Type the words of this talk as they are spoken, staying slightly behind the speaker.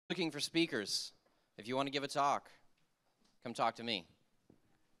Looking for speakers. If you want to give a talk, come talk to me.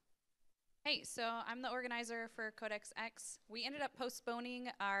 Hey, so I'm the organizer for Codex X. We ended up postponing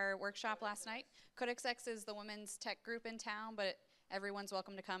our workshop last night. Codex X is the women's tech group in town, but everyone's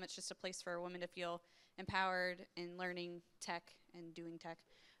welcome to come. It's just a place for women to feel empowered in learning tech and doing tech.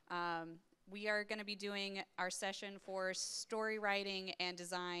 We are going to be doing our session for story writing and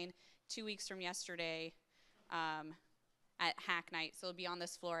design 2 weeks from yesterday at Hack Night. So it'll be on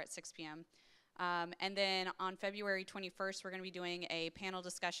this floor at 6 p.m. And then on February 21st, we're going to be doing a panel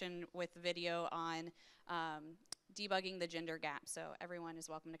discussion with video on debugging the gender gap. So everyone is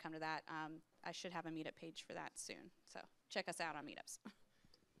welcome to come to that. I should have a meetup page for that soon. So check us out on meetups.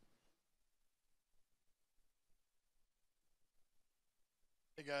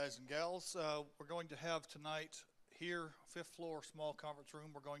 Hey guys and gals, we're going to have tonight here, 5th floor, small conference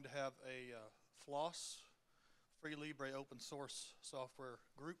room, we're going to have a FLOSS, Free Libre open source software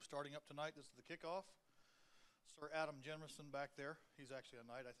group starting up tonight. This is the kickoff. Sir Adam Jemison back there, he's actually a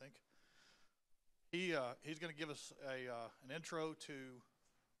knight, I think. He's going to give us an intro to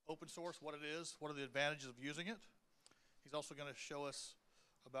open source, what it is, what are the advantages of using it. He's also going to show us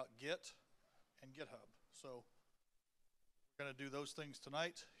about Git and GitHub. So we're going to do those things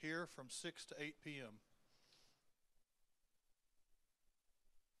tonight here from 6 to 8 p.m.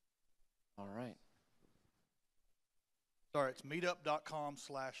 All right. Sorry, it's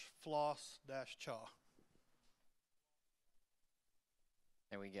meetup.com/floss-cha.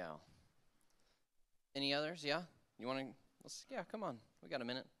 There we go. Any others? Yeah? You want to? Yeah, come on. We got a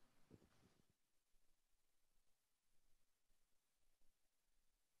minute.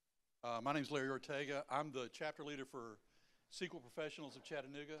 My name's Larry Ortega. I'm the chapter leader for SQL Professionals of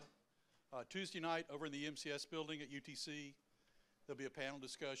Chattanooga. Tuesday night over in the MCS building at UTC, there'll be a panel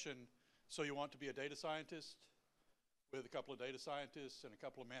discussion. So you want to be a data scientist, with a couple of data scientists and a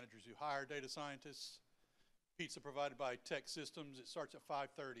couple of managers who hire data scientists. Pizza provided by Tech Systems. It starts at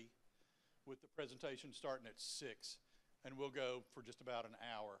 5:30 with the presentation starting at 6. And we'll go for just about an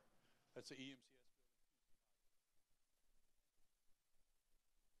hour. That's the EMCS.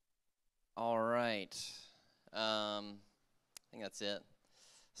 All right. I think that's it.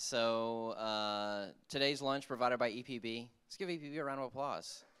 So today's lunch provided by EPB. Let's give EPB a round of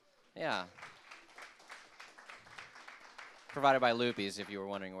applause. Yeah. Provided by Loopy's, if you were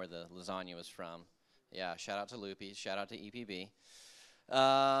wondering where the lasagna was from. Yeah, shout out to Loopy's, shout out to EPB.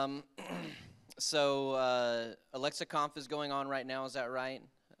 So Alexa Conf is going on right now, is that right?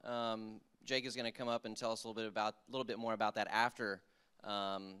 Jake is going to come up and tell us a little bit more about that after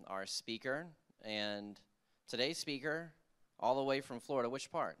our speaker. And today's speaker, all the way from Florida,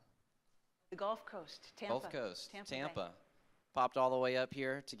 which part? The Gulf Coast, Tampa. Gulf Coast, Tampa. Popped all the way up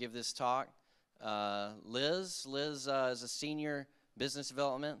here to give this talk. Liz is a senior business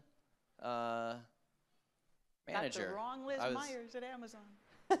development manager. Got the wrong Liz Myers at Amazon.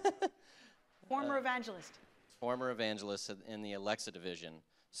 Former evangelist. Former evangelist in the Alexa division.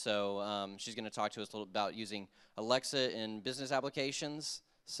 So she's going to talk to us a little about using Alexa in business applications.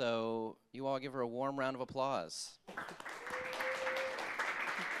 So you all give her a warm round of applause.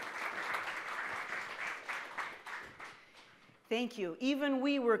 Thank you. Even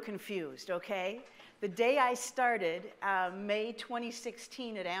we were confused, okay? The day I started, May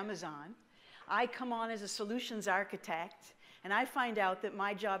 2016 at Amazon, I come on as a solutions architect, and I find out that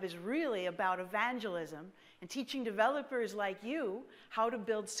my job is really about evangelism and teaching developers like you how to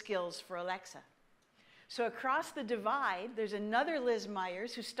build skills for Alexa. So across the divide, there's another Liz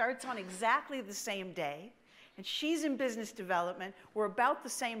Myers who starts on exactly the same day, and she's in business development. We're about the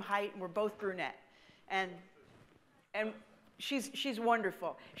same height, and we're both brunette. And She's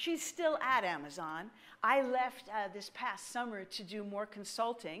wonderful. She's still at Amazon. I left this past summer to do more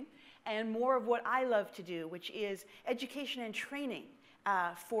consulting and more of what I love to do, which is education and training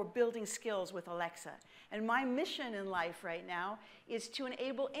for building skills with Alexa. And my mission in life right now is to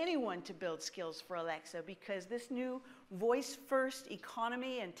enable anyone to build skills for Alexa, because this new voice-first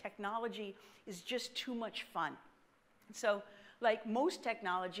economy and technology is just too much fun. So, like most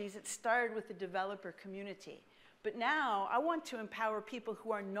technologies, it started with the developer community. But now I want to empower people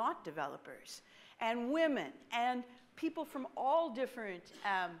who are not developers, and women, and people from all different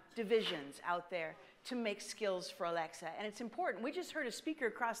divisions out there to make skills for Alexa. And it's important. We just heard a speaker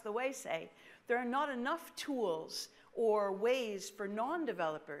across the way say there are not enough tools or ways for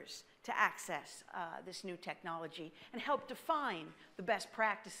non-developers to access this new technology and help define the best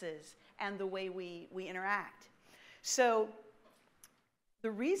practices and the way we interact. So the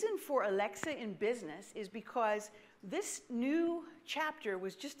reason for Alexa in business is because this new chapter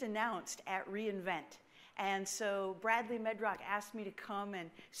was just announced at reInvent. And so Bradley Medrock asked me to come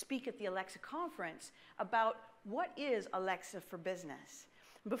and speak at the Alexa conference about what is Alexa for Business.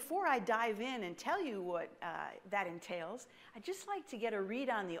 Before I dive in and tell you what that entails, I'd just like to get a read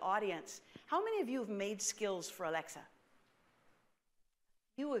on the audience. How many of you have made skills for Alexa?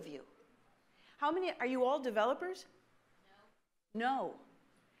 Few of you. How many, are you all developers? No.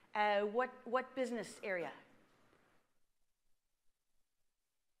 No. What business area?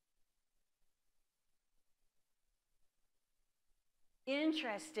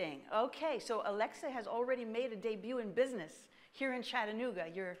 Interesting. Okay, so Alexa has already made a debut in business here in Chattanooga.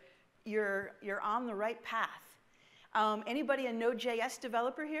 You're on the right path. Anybody a Node.js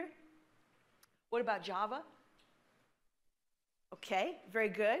developer here? What about Java? Okay, very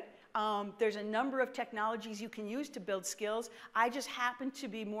good. There's a number of technologies you can use to build skills. I just happen to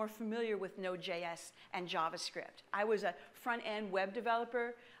be more familiar with Node.js and JavaScript. I was a front-end web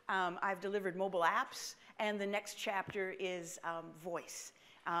developer. I've delivered mobile apps, and the next chapter is voice.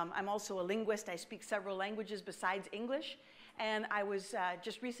 I'm also a linguist. I speak several languages besides English. And I was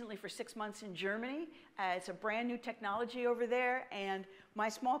just recently for 6 months in Germany. It's a brand new technology over there. And my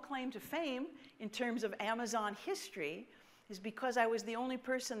small claim to fame in terms of Amazon history is because I was the only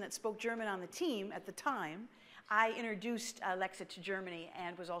person that spoke German on the team at the time. I introduced Alexa to Germany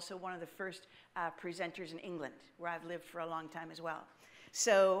and was also one of the first presenters in England, where I've lived for a long time as well.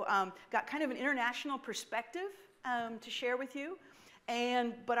 So got kind of an international perspective to share with you.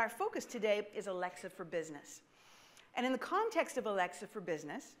 But our focus today is Alexa for Business. And in the context of Alexa for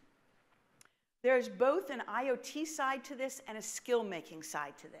Business, there's both an IoT side to this and a skill-making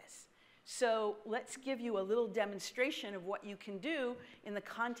side to this. So let's give you a little demonstration of what you can do in the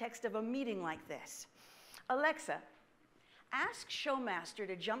context of a meeting like this. Alexa, ask Showmaster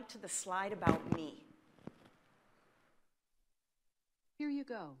to jump to the slide about me. Here you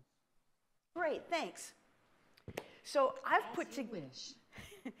go. Great, thanks. So I've wish.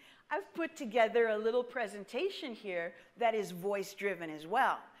 I've put together a little presentation here that is voice-driven as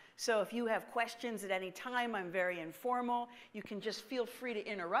well. So if you have questions at any time, I'm very informal. You can just feel free to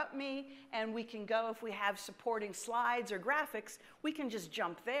interrupt me, and we can go, if we have supporting slides or graphics, we can just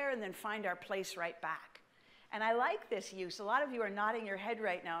jump there and then find our place right back. And I like this use. A lot of you are nodding your head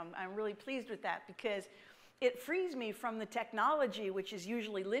right now. I'm really pleased with that because it frees me from the technology, which is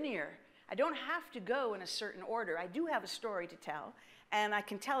usually linear. I don't have to go in a certain order. I do have a story to tell, and I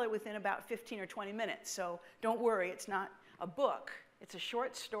can tell it within about 15 or 20 minutes. So don't worry, it's not a book. It's a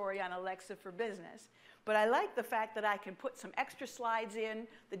short story on Alexa for Business. But I like the fact that I can put some extra slides in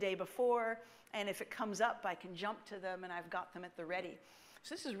the day before, and if it comes up, I can jump to them, and I've got them at the ready.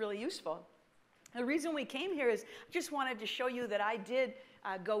 So this is really useful. The reason we came here is I just wanted to show you that I did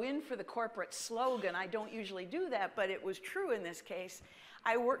go in for the corporate slogan. I don't usually do that, but it was true in this case.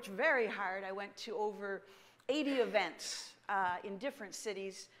 I worked very hard. I went to over 80 events in different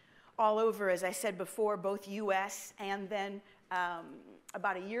cities all over, as I said before, both US and then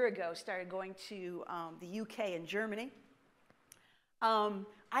about a year ago started going to the UK and Germany.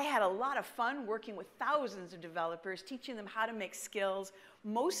 I had a lot of fun working with thousands of developers, teaching them how to make skills,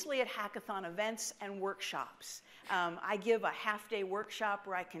 mostly at hackathon events and workshops. I give a half-day workshop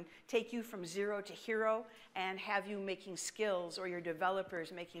where I can take you from zero to hero and have you making skills, or your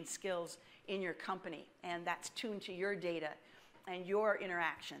developers making skills in your company. And that's tuned to your data and your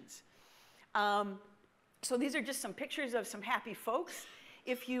interactions. So these are just some pictures of some happy folks.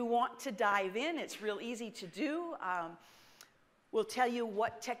 If you want to dive in, it's real easy to do. We'll tell you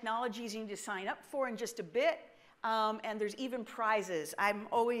what technologies you need to sign up for in just a bit. And there's even prizes. I'm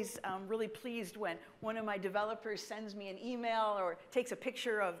always really pleased when one of my developers sends me an email or takes a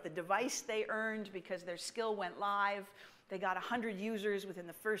picture of the device they earned because their skill went live. They got 100 users within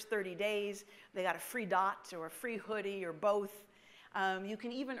the first 30 days. They got a free dot or a free hoodie or both. You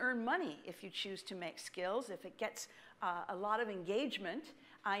can even earn money if you choose to make skills. If it gets a lot of engagement,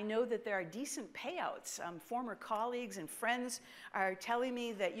 I know that there are decent payouts. Former colleagues and friends are telling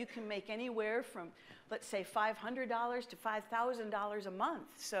me that you can make anywhere from, let's say, $500 to $5,000 a month.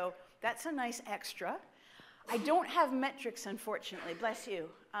 So that's a nice extra. I don't have metrics, unfortunately, bless you.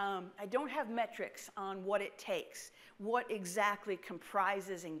 I don't have metrics on what it takes, what exactly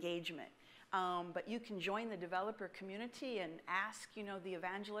comprises engagement. But you can join the developer community and ask, the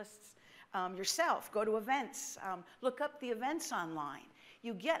evangelists yourself. Go to events. Look up the events online.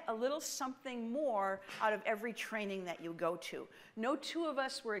 You get a little something more out of every training that you go to. No two of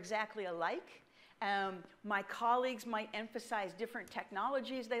us were exactly alike. My colleagues might emphasize different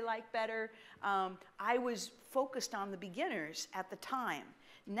technologies they like better. I was focused on the beginners at the time.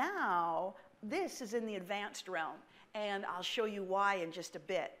 Now, this is in the advanced realm, and I'll show you why in just a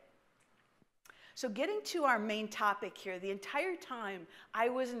bit. So getting to our main topic here, the entire time I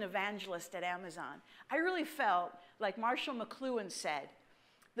was an evangelist at Amazon, I really felt, like Marshall McLuhan said,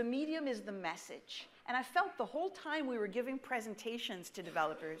 the medium is the message. And I felt the whole time we were giving presentations to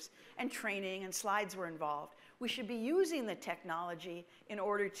developers and training and slides were involved, we should be using the technology in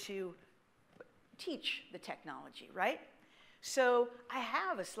order to teach the technology, right? So I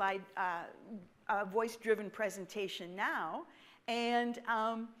have a slide, a voice-driven presentation now, and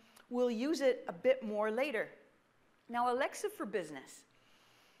we'll use it a bit more later. Now, Alexa for Business,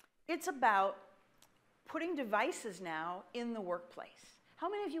 it's about putting devices now in the workplace. How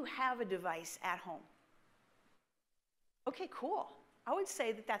many of you have a device at home? Okay, cool. I would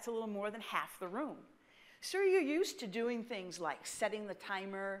say that that's a little more than half the room. So you're used to doing things like setting the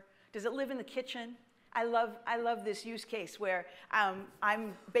timer. Does it live in the kitchen? I love this use case where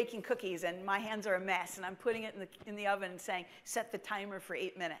I'm baking cookies and my hands are a mess and I'm putting it in the oven and saying, set the timer for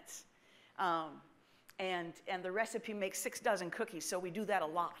 8 minutes. And the recipe makes 6 dozen cookies, so we do that a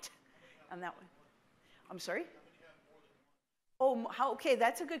lot on that one. I'm sorry? Oh, okay,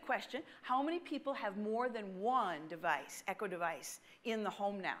 that's a good question. How many people have more than one device, Echo device, in the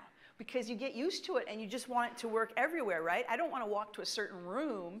home now? Because you get used to it and you just want it to work everywhere, right? I don't want to walk to a certain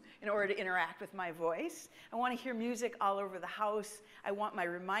room in order to interact with my voice. I want to hear music all over the house. I want my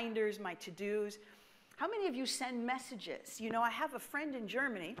reminders, my to-dos. How many of you send messages? You know, I have a friend in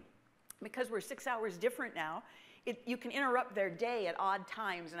Germany, because we're 6 hours different now, you can interrupt their day at odd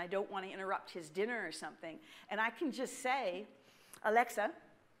times, and I don't want to interrupt his dinner or something. And I can just say, Alexa,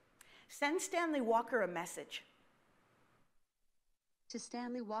 send Stanley Walker a message. To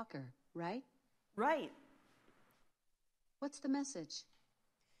Stanley Walker, right? Right. What's the message?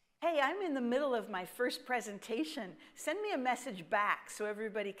 Hey, I'm in the middle of my first presentation. Send me a message back so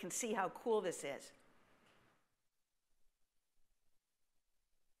everybody can see how cool this is.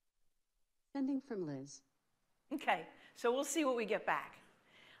 Sending from Liz. Okay, so we'll see what we get back.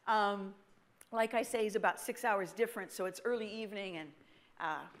 Like I say, he's about 6 hours different, so it's early evening, and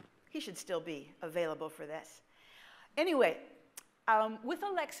he should still be available for this. Anyway, with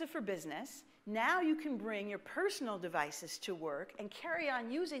Alexa for Business, now you can bring your personal devices to work and carry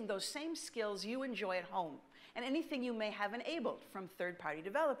on using those same skills you enjoy at home and anything you may have enabled from third-party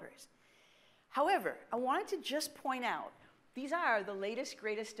developers. However, I wanted to just point out, these are the latest,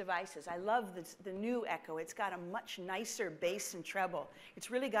 greatest devices. I love the new Echo. It's got a much nicer bass and treble. It's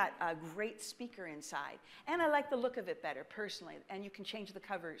really got a great speaker inside. And I like the look of it better, personally, and you can change the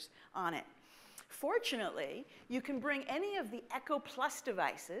covers on it. Fortunately, you can bring any of the Echo Plus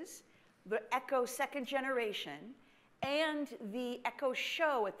devices, the Echo second generation, and the Echo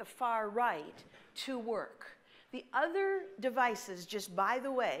Show at the far right to work. The other devices, just by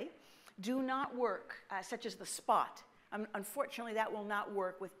the way, do not work, such as the Spot. Unfortunately, that will not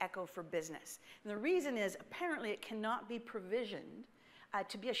work with Echo for Business. And the reason is, apparently, it cannot be provisioned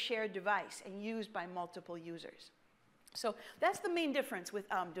to be a shared device and used by multiple users. So that's the main difference with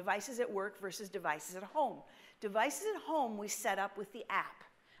devices at work versus devices at home. Devices at home we set up with the app,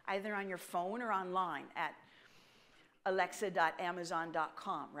 either on your phone or online at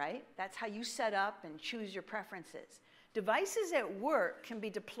alexa.amazon.com, right? That's how you set up and choose your preferences. Devices at work can be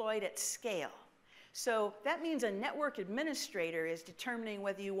deployed at scale. So that means a network administrator is determining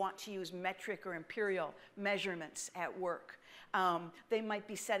whether you want to use metric or imperial measurements at work. They might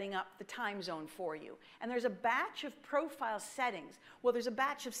be setting up the time zone for you. And there's a batch of profile settings. Well, there's a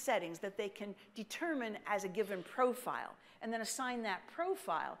batch of settings that they can determine as a given profile and then assign that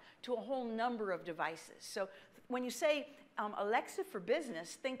profile to a whole number of devices. So when you say Alexa for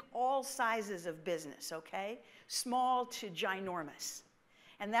Business, think all sizes of business, okay? Small to ginormous.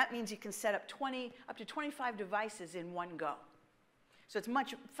 And that means you can set up up to 25 devices in one go. So it's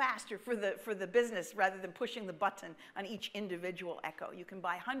much faster for the business rather than pushing the button on each individual Echo. You can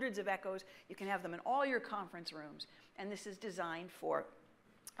buy hundreds of Echoes. You can have them in all your conference rooms. And this is designed for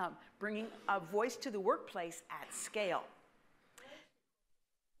bringing a voice to the workplace at scale.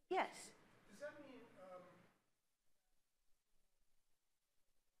 Yes? Does that mean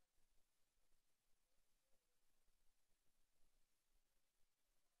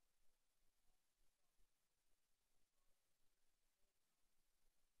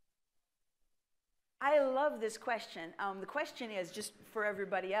I love this question. The question is, just for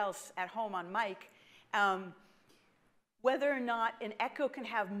everybody else at home on mic, whether or not an Echo can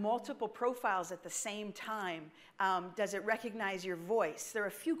have multiple profiles at the same time. Does it recognize your voice? There are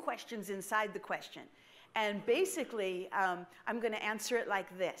a few questions inside the question. And basically, I'm going to answer it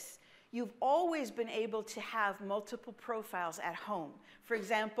like this. You've always been able to have multiple profiles at home. For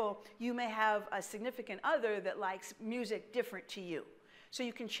example, you may have a significant other that likes music different to you. So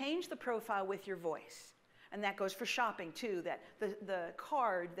you can change the profile with your voice. And that goes for shopping too, that the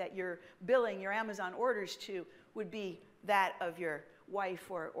card that you're billing your Amazon orders to would be that of your wife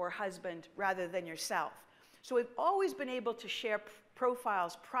or husband rather than yourself. So we've always been able to share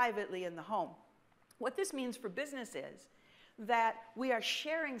profiles privately in the home. What this means for business is that we are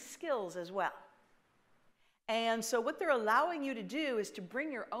sharing skills as well. And so what they're allowing you to do is to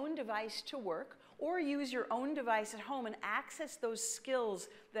bring your own device to work or use your own device at home and access those skills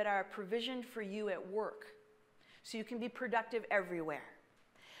that are provisioned for you at work. So you can be productive everywhere.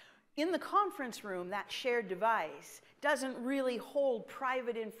 In the conference room, that shared device doesn't really hold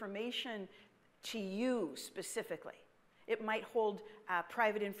private information to you specifically. It might hold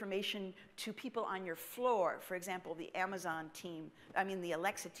private information to people on your floor. For example, the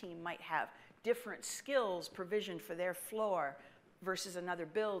Alexa team might have different skills provisioned for their floor versus another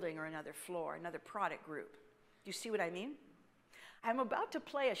building or another floor, another product group. Do you see what I mean? I'm about to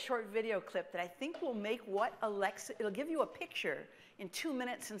play a short video clip that I think will make what Alexa, it'll give you a picture in 2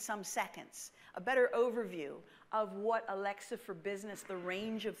 minutes and some seconds, a better overview of what Alexa for Business, the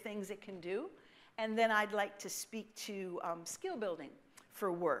range of things it can do. And then I'd like to speak to skill building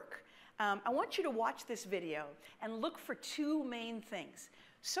for work. I want you to watch this video and look for two main things.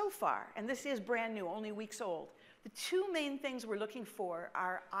 So far, and this is brand new, only weeks old, the two main things we're looking for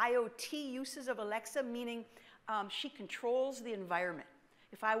are IoT uses of Alexa, meaning she controls the environment.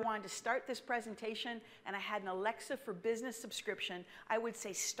 If I wanted to start this presentation and I had an Alexa for Business subscription, I would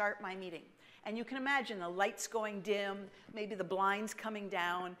say start my meeting. And you can imagine the lights going dim, maybe the blinds coming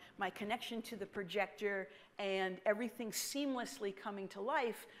down, my connection to the projector, and everything seamlessly coming to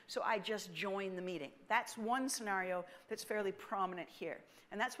life, so I just join the meeting. That's one scenario that's fairly prominent here.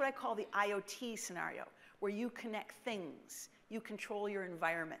 And that's what I call the IoT scenario, where you connect things. You control your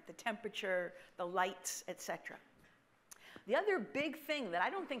environment, the temperature, the lights, etc. The other big thing that I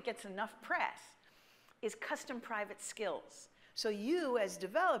don't think gets enough press is custom private skills. So you as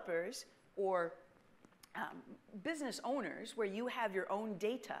developers or business owners, where you have your own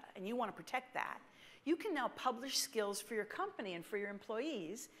data and you want to protect that, you can now publish skills for your company and for your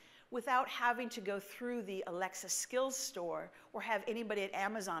employees without having to go through the Alexa Skills Store or have anybody at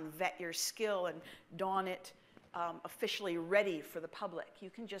Amazon vet your skill and don it officially ready for the public. You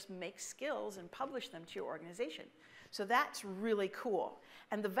can just make skills and publish them to your organization. So that's really cool.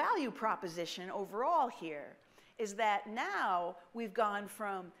 And the value proposition overall here is that now we've gone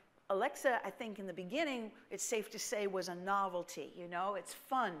from Alexa, I think in the beginning, it's safe to say, was a novelty. You know, it's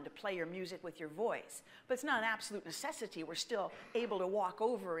fun to play your music with your voice, but it's not an absolute necessity. We're still able to walk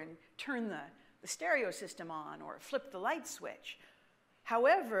over and turn the stereo system on or flip the light switch.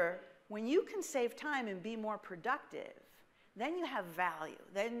 However, when you can save time and be more productive, then you have value.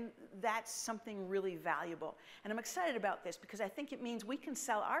 Then that's something really valuable. And I'm excited about this because I think it means we can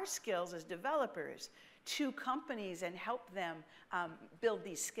sell our skills as developers to companies and help them build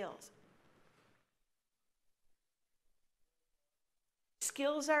these skills.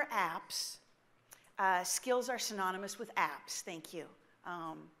 Skills are apps. Skills are synonymous with apps. Thank you.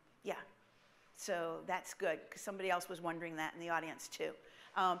 Yeah, so that's good because somebody else was wondering that in the audience too.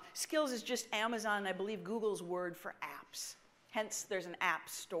 Skills is just Amazon and I believe Google's word for apps. Hence, there's an app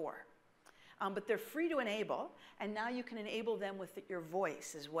store. But they're free to enable, and now you can enable them with your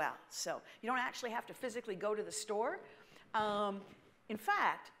voice as well. So you don't actually have to physically go to the store. In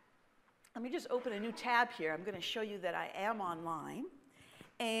fact, let me just open a new tab here. I'm going to show you that I am online.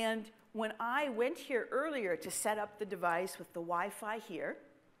 And when I went here earlier to set up the device with the Wi-Fi here,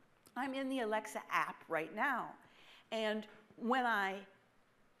 I'm in the Alexa app right now. And when I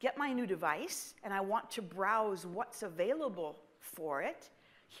get my new device and I want to browse what's available for it,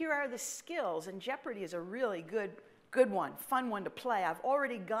 here are the skills, and Jeopardy is a really good one, fun one to play. I've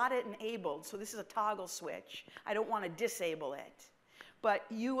already got it enabled, so this is a toggle switch. I don't want to disable it. But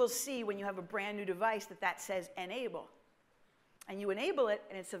you will see when you have a brand new device that says enable. And you enable it,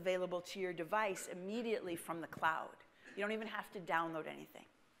 and it's available to your device immediately from the cloud. You don't even have to download anything.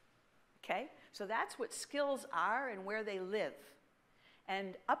 Okay? So that's what skills are and where they live.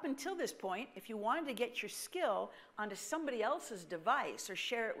 And up until this point, if you wanted to get your skill onto somebody else's device or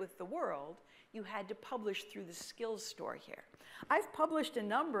share it with the world, you had to publish through the skills store here. I've published a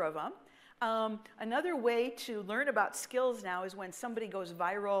number of them. Another way to learn about skills now is when somebody goes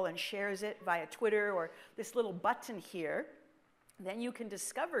viral and shares it via Twitter or this little button here, then you can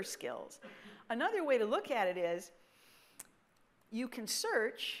discover skills. Another way to look at it is you can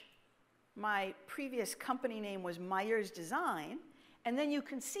search. My previous company name was Myers Design. And then you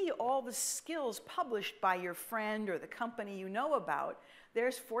can see all the skills published by your friend or the company you know about.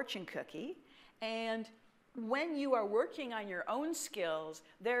 There's Fortune Cookie. And when you are working on your own skills,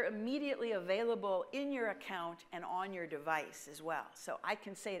 they're immediately available in your account and on your device as well. So I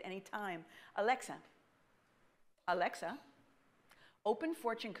can say at any time, Alexa, Alexa, open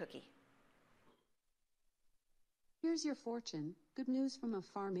fortune cookie. Here's your fortune. Good news from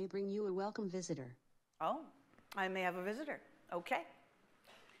afar may bring you a welcome visitor. Oh, I may have a visitor. Okay.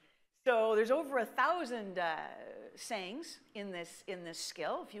 So there's over 1,000 sayings in this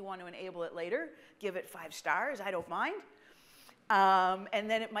skill. If you want to enable it later, give it 5 stars. I don't mind. And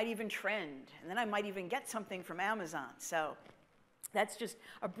then it might even trend. And then I might even get something from Amazon. So that's just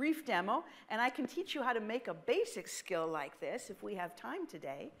a brief demo. And I can teach you how to make a basic skill like this, if we have time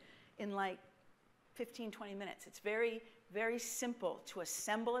today, in like 15, 20 minutes. It's very, very simple to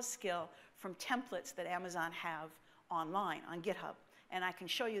assemble a skill from templates that Amazon have online on GitHub. And I can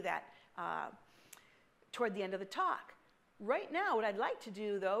show you that toward the end of the talk. Right now, what I'd like to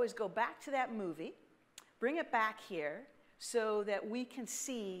do, though, is go back to that movie, bring it back here so that we can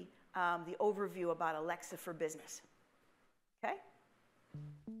see the overview about Alexa for Business. Okay?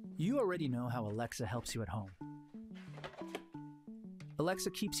 You already know how Alexa helps you at home.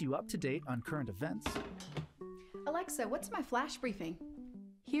 Alexa keeps you up to date on current events. Alexa, what's my flash briefing?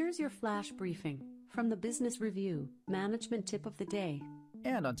 Here's your flash briefing from the Business Review, Management Tip of the Day.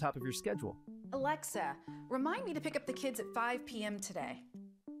 And on top of your schedule. Alexa, remind me to pick up the kids at 5 p.m. today.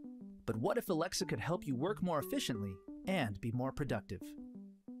 But what if Alexa could help you work more efficiently and be more productive?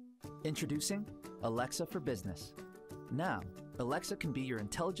 Introducing Alexa for Business. Now, Alexa can be your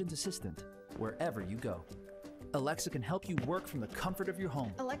intelligent assistant wherever you go. Alexa can help you work from the comfort of your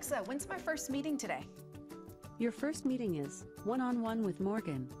home. Alexa, when's my first meeting today? Your first meeting is one-on-one with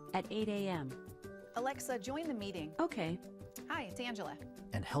Morgan at 8 a.m. Alexa, join the meeting. Okay. Hi, it's Angela.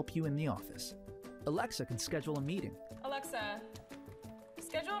 And help you in the office. Alexa can schedule a meeting. Alexa,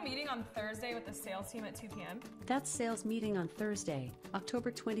 schedule a meeting on Thursday with the sales team at 2 p.m. That's sales meeting on Thursday,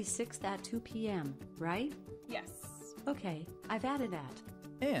 October 26th at 2 p.m., right? Yes. Okay, I've added that.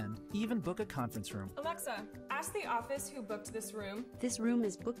 And even book a conference room. Alexa, ask the office who booked this room. This room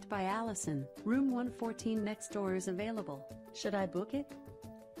is booked by Allison. Room 114 next door is available. Should I book it?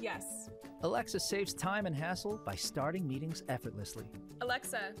 Yes. Alexa saves time and hassle by starting meetings effortlessly.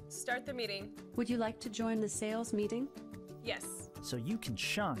 Alexa, start the meeting. Would you like to join the sales meeting? Yes. So you can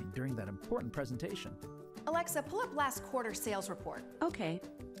shine during that important presentation. Alexa, pull up last quarter sales report. Okay.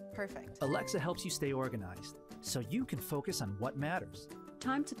 Perfect. Alexa helps you stay organized, so you can focus on what matters.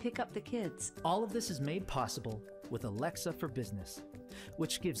 Time to pick up the kids. All of this is made possible with Alexa for Business,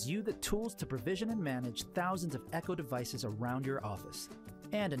 which gives you the tools to provision and manage thousands of Echo devices around your office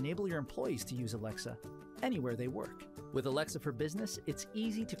and enable your employees to use Alexa anywhere they work. With Alexa for Business, it's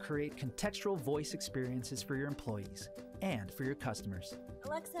easy to create contextual voice experiences for your employees and for your customers.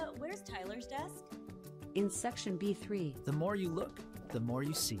 Alexa, where's Tyler's desk? In section B3. The more you look, the more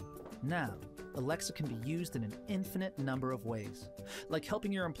you see. Now, Alexa can be used in an infinite number of ways, like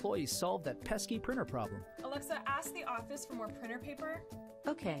helping your employees solve that pesky printer problem. Alexa, ask the office for more printer paper.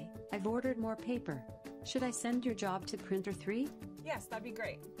 Okay, I've ordered more paper. Should I send your job to printer 3? Yes, that'd be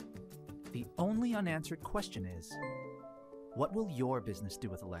great. The only unanswered question is, what will your business do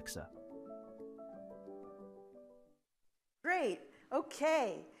with Alexa? Great.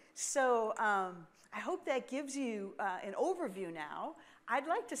 Okay. So I hope that gives you an overview now. I'd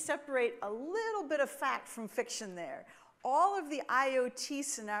like to separate a little bit of fact from fiction there. All of the IoT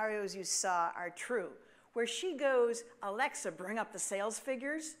scenarios you saw are true. Where she goes, Alexa, bring up the sales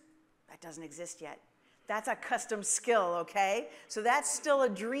figures, that doesn't exist yet. That's a custom skill, okay? So that's still a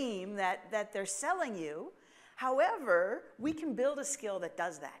dream that they're selling you. However, we can build a skill that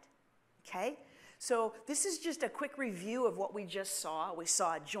does that, okay? So this is just a quick review of what we just saw. We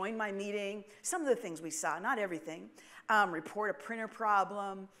saw join my meeting, some of the things we saw, not everything. Report a printer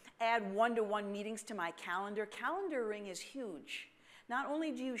problem, add one-to-one meetings to my calendar. Calendaring is huge. Not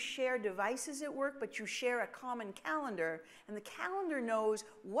only do you share devices at work, but you share a common calendar, and the calendar knows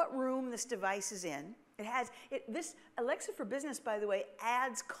what room this device is in. This Alexa for Business, by the way,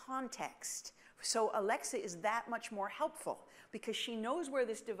 adds context. So Alexa is that much more helpful because she knows where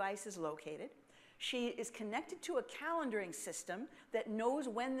this device is located. She is connected to a calendaring system that knows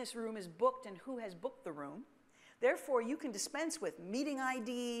when this room is booked and who has booked the room. Therefore, you can dispense with meeting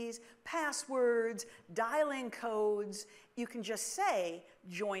IDs, passwords, dial-in codes. You can just say,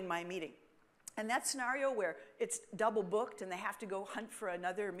 join my meeting. And that scenario where it's double booked and they have to go hunt for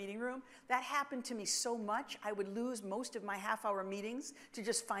another meeting room, that happened to me so much, I would lose most of my half-hour meetings to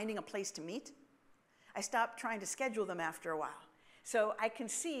just finding a place to meet. I stopped trying to schedule them after a while. So I can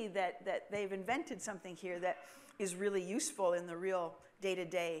see that they've invented something here that is really useful in the real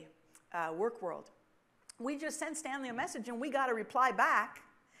day-to-day work world. we just sent Stanley a message and we got a reply back.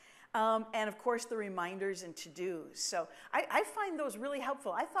 And of course the reminders and to-dos. So I find those really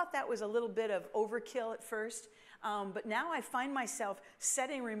helpful. I thought that was a little bit of overkill at first, but now I find myself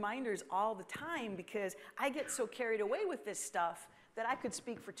setting reminders all the time because I get so carried away with this stuff that I could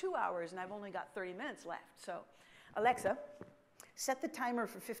speak for 2 hours and I've only got 30 minutes left. So Alexa, set the timer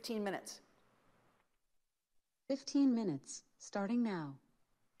for 15 minutes. 15 minutes, starting now.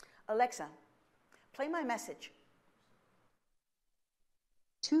 Alexa, play my message.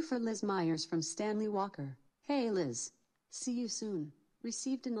 2 for Liz Myers from Stanley Walker. Hey Liz, see you soon.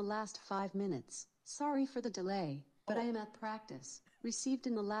 Received in the last 5 minutes. Sorry for the delay, but I am at practice. Received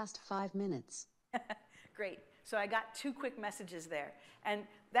in the last 5 minutes. Great. So I got 2 quick messages there. And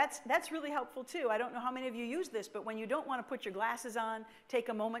that's really helpful too. I don't know how many of you use this, but when you don't want to put your glasses on, take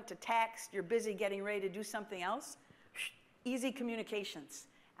a moment to text, you're busy getting ready to do something else, easy communications.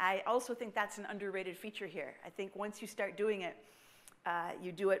 I also think that's an underrated feature here. I think once you start doing it,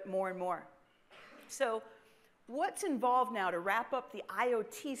 you do it more and more. So what's involved now to wrap up the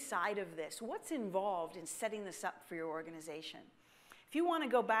IoT side of this? What's involved in setting this up for your organization? If you want to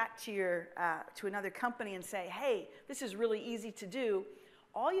go back to to another company and say, hey, this is really easy to do,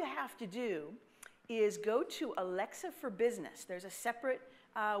 all you have to do is go to Alexa for Business. There's a separate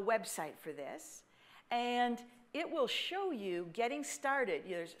website for this, and it will show you getting started.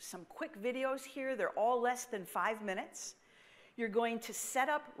 There's some quick videos here. They're all less than 5 minutes. You're going to set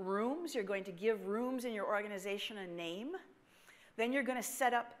up rooms. You're going to give rooms in your organization a name. Then you're going to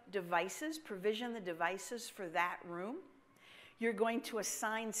set up devices, provision the devices for that room. You're going to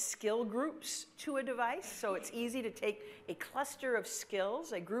assign skill groups to a device, so it's easy to take a cluster of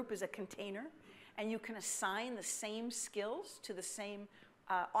skills. A group is a container, and you can assign the same skills to the same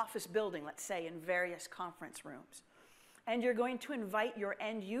office building, let's say, in various conference rooms. And you're going to invite your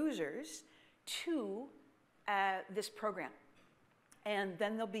end users to this program. And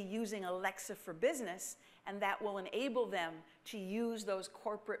then they'll be using Alexa for Business, and that will enable them to use those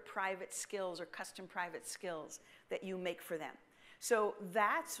corporate private skills or custom private skills that you make for them. So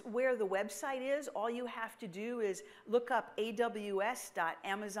that's where the website is. All you have to do is look up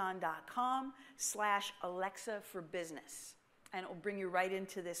aws.amazon.com/Alexa for Business, and it will bring you right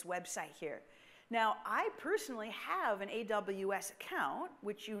into this website here. Now, I personally have an AWS account,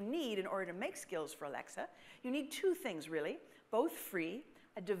 which you need in order to make skills for Alexa. You need 2 things, really, both free: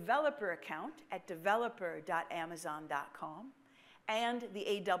 a developer account at developer.amazon.com and the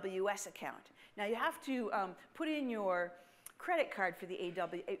AWS account. Now, you have to put in your credit card for the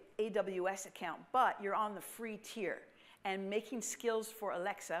AWS account, but you're on the free tier, and making skills for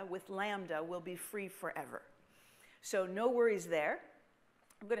Alexa with Lambda will be free forever. So no worries there.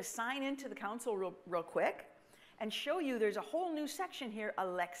 I'm going to sign into the console real quick and show you there's a whole new section here,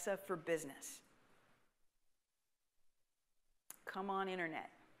 Alexa for Business. Come on,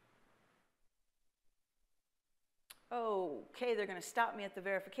 Internet. Okay, they're going to stop me at the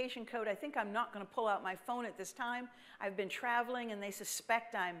verification code. I think I'm not going to pull out my phone at this time. I've been traveling, and they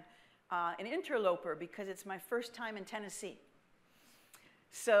suspect I'm an interloper because it's my first time in Tennessee.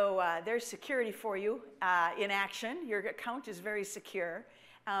 So there's security for you in action. Your account is very secure.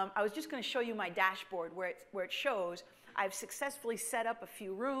 I was just going to show you my dashboard where it shows I've successfully set up a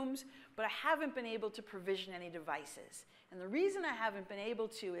few rooms, but I haven't been able to provision any devices. And the reason I haven't been able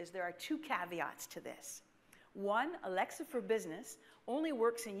to is there are 2 caveats to this. One, Alexa for Business only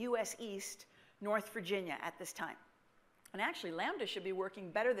works in US East, North Virginia at this time. And actually, Lambda should be working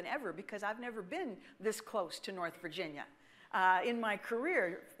better than ever because I've never been this close to North Virginia in my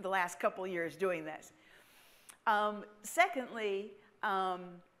career the last couple years doing this. Secondly,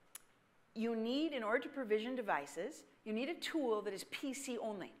 you need, in order to provision devices, you need a tool that is PC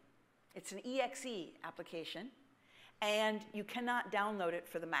only. It's an EXE application, and you cannot download it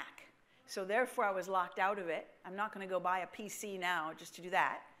for the Mac. So therefore, I was locked out of it. I'm not going to go buy a PC now just to do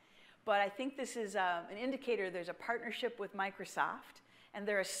that. But I think this is an indicator there's a partnership with Microsoft, and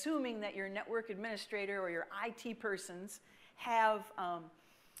they're assuming that your network administrator or your IT persons have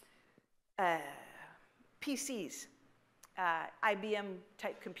PCs,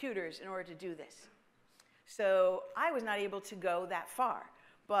 IBM-type computers in order to do this. So I was not able to go that far,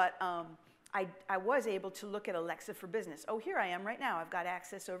 but I was able to look at Alexa for Business. Oh, here I am right now. I've got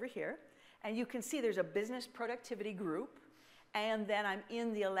access over here. And you can see there's a business productivity group, and then I'm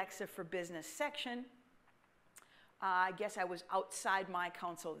in the Alexa for Business section. I guess I was outside my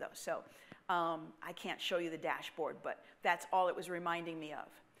console, though, so I can't show you the dashboard, but that's all it was reminding me of.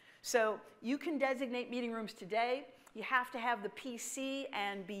 So you can designate meeting rooms today. You have to have the PC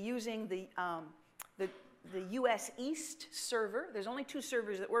and be using the the US East server. There's only 2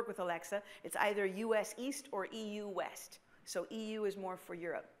 servers that work with Alexa. It's either US East or EU West. So EU is more for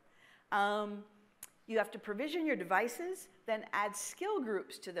Europe. You have to provision your devices, then add skill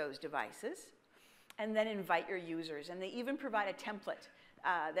groups to those devices, and then invite your users. And they even provide a template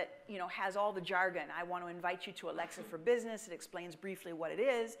that has all the jargon. I want to invite you to Alexa for Business. It explains briefly what it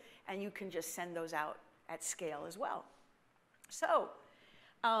is, and you can just send those out at scale as well. So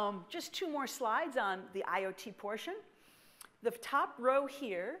just 2 more slides on the IoT portion. The top row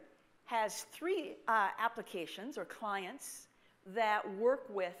here has 3 applications or clients that work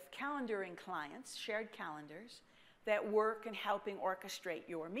with calendaring clients, shared calendars, that work in helping orchestrate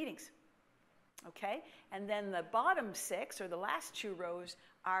your meetings. Okay? And then the bottom 6, or the last 2 rows,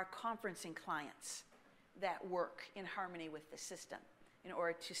 are conferencing clients that work in harmony with the system in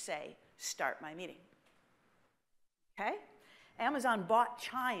order to say, start my meeting. Okay? Amazon bought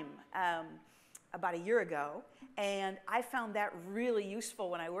Chime about a year ago, and I found that really useful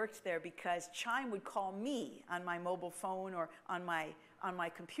when I worked there because Chime would call me on my mobile phone or on my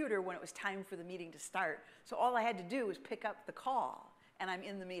computer when it was time for the meeting to start. So all I had to do was pick up the call, and I'm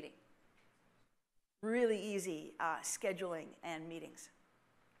in the meeting. Really easy scheduling and meetings.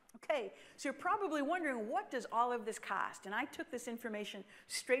 Okay, so you're probably wondering, what does all of this cost? And I took this information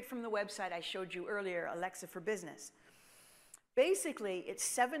straight from the website I showed you earlier, Alexa for Business. Basically, it's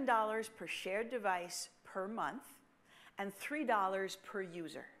 $7 per shared device per month and $3 per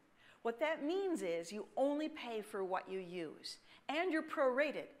user. What that means is you only pay for what you use, and you're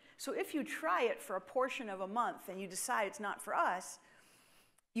prorated. So if you try it for a portion of a month and you decide it's not for us,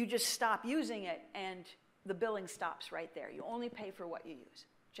 you just stop using it and the billing stops right there. You only pay for what you use,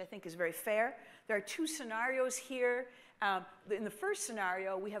 which I think is very fair. There are 2 scenarios here. In the first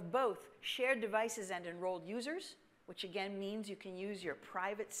scenario, we have both shared devices and enrolled users, which again means you can use your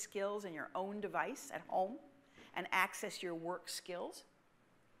private skills in your own device at home and access your work skills.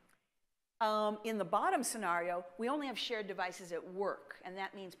 In the bottom scenario, we only have shared devices at work, and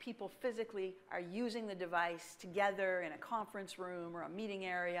that means people physically are using the device together in a conference room or a meeting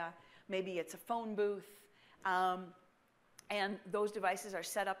area. Maybe it's a phone booth, and those devices are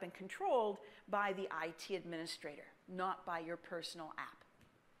set up and controlled by the IT administrator, not by your personal app.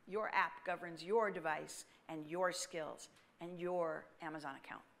 Your app governs your device and your skills and your Amazon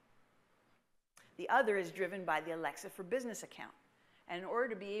account. The other is driven by the Alexa for Business account. And in order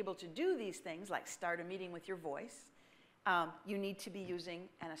to be able to do these things, like start a meeting with your voice, you need to be using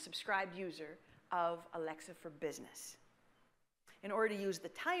and a subscribed user of Alexa for Business. In order to use the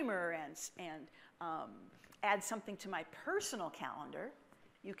timer and add something to my personal calendar,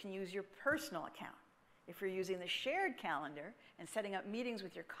 you can use your personal account. If you're using the shared calendar and setting up meetings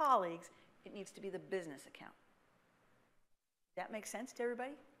with your colleagues, it needs to be the business account. That makes sense to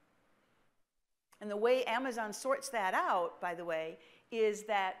everybody? And the way Amazon sorts that out, by the way, is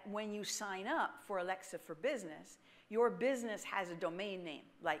that when you sign up for Alexa for Business, your business has a domain name,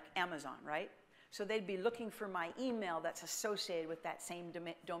 like Amazon, right? So they'd be looking for my email that's associated with that same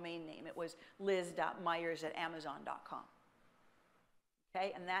domain name. It was liz.myers@amazon.com.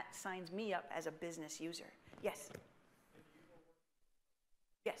 Okay, and that signs me up as a business user. Yes?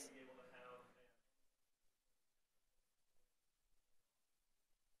 Yes?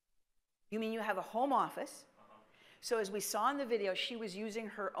 You mean you have a home office? So as we saw in the video, she was using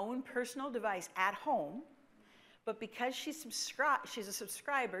her own personal device at home, but because she's a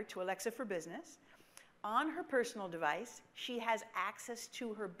subscriber to Alexa for Business, on her personal device, she has access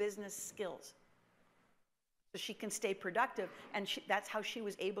to her business skills. So she can stay productive, and that's how she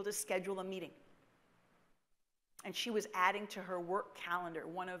was able to schedule a meeting. And she was adding to her work calendar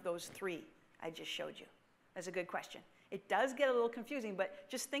one of those 3 I just showed you. That's a good question. It does get a little confusing, but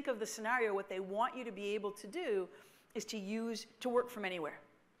just think of the scenario. What they want you to be able to do is to work from anywhere.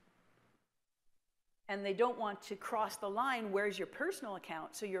 And they don't want to cross the line, where's your personal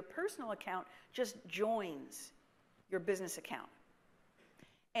account? So your personal account just joins your business account.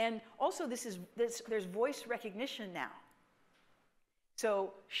 And also there's voice recognition now.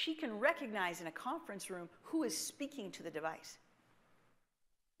 So she can recognize in a conference room who is speaking to the device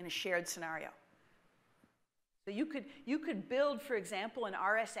in a shared scenario. So you could build, for example, an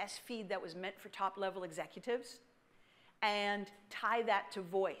RSS feed that was meant for top-level executives and tie that to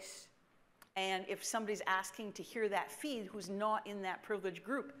voice. And if somebody's asking to hear that feed who's not in that privileged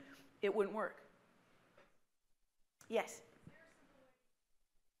group, it wouldn't work. Yes?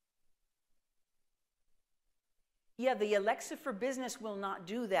 Yeah, the Alexa for Business will not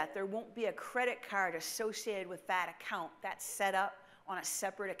do that. There won't be a credit card associated with that account. That's set up on a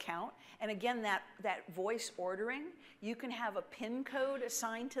separate account. And again, that voice ordering, you can have a PIN code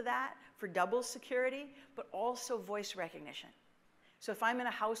assigned to that for double security, but also voice recognition. So if I'm in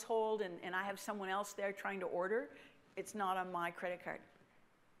a household and I have someone else there trying to order, it's not on my credit card.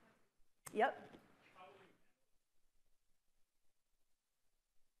 Yep.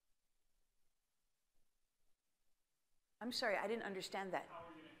 I'm sorry, I didn't understand that.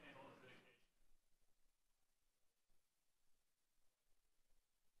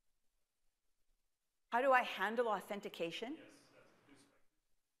 How do I handle authentication?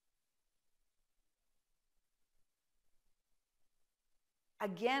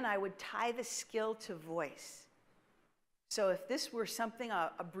 Again, I would tie the skill to voice. So if this were something,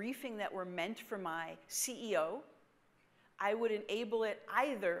 a briefing that were meant for my CEO, I would enable it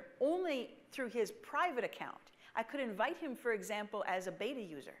either only through his private account. I could invite him, for example, as a beta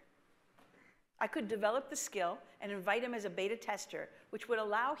user. I could develop the skill and invite him as a beta tester, which would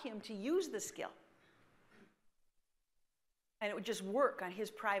allow him to use the skill. And it would just work on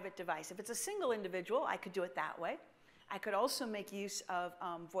his private device. If it's a single individual, I could do it that way. I could also make use of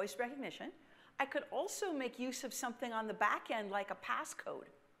voice recognition. I could also make use of something on the back end like a passcode.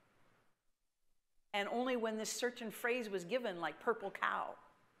 And only when this certain phrase was given, like purple cow,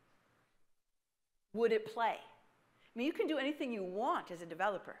 would it play. I mean, you can do anything you want as a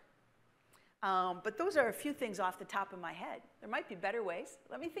developer. But those are a few things off the top of my head. There might be better ways.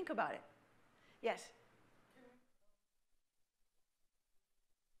 Let me think about it. Yes?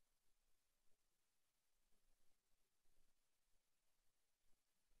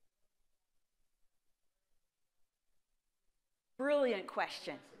 Brilliant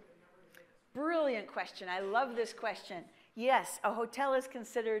question. Brilliant question. I love this question. Yes, a hotel is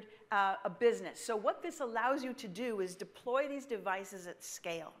considered a business. So what this allows you to do is deploy these devices at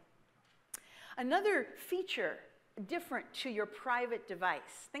scale. Another feature different to your private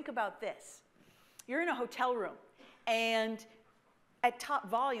device. Think about this. You're in a hotel room, and at top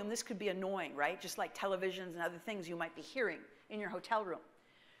volume, this could be annoying, right? Just like televisions and other things you might be hearing in your hotel room.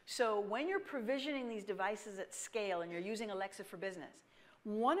 So when you're provisioning these devices at scale and you're using Alexa for Business,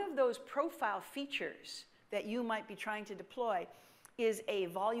 one of those profile features that you might be trying to deploy is a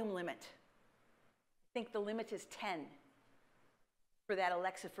volume limit. I think the limit is 10 for that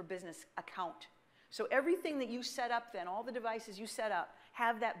Alexa for Business account. So everything that you set up then, all the devices you set up,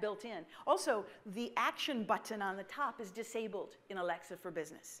 have that built in. Also, the action button on the top is disabled in Alexa for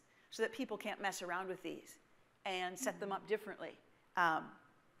Business so that people can't mess around with these and set them up differently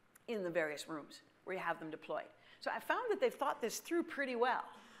in the various rooms where you have them deployed. So I found that they've thought this through pretty well.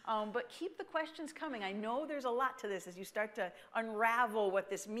 But keep the questions coming. I know there's a lot to this as you start to unravel what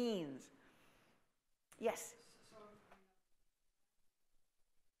this means. Yes?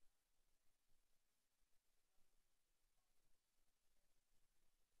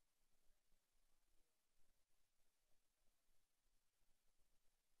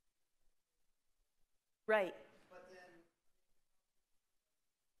 Right.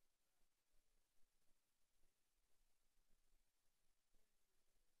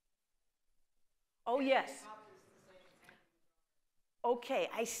 Oh, yes. Okay,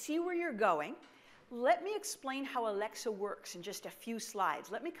 I see where you're going. Let me explain how Alexa works in just a few slides.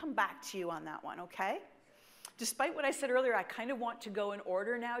 Let me come back to you on that one, okay? Despite what I said earlier, I kind of want to go in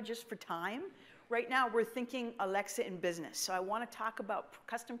order now just for time. Right now, we're thinking Alexa in business. So I want to talk about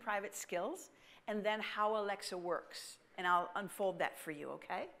custom private skills and then how Alexa works. And I'll unfold that for you,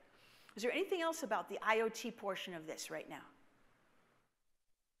 okay? Is there anything else about the IoT portion of this right now?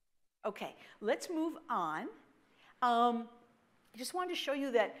 Okay, let's move on. I just wanted to show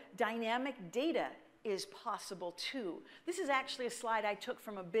you that dynamic data is possible too. This is actually a slide I took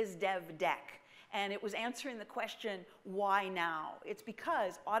from a BizDev deck, and it was answering the question, why now? It's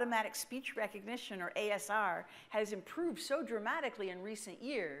because automatic speech recognition, or ASR, has improved so dramatically in recent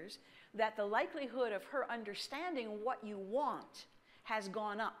years that the likelihood of her understanding what you want has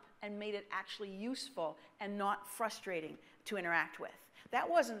gone up and made it actually useful and not frustrating to interact with. That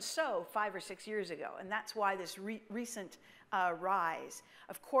wasn't so 5 or 6 years ago, and that's why this recent rise.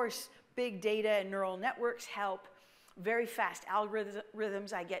 Of course, big data and neural networks help. Very fast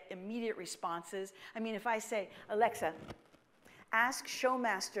algorithms, I get immediate responses. I mean, if I say, Alexa, ask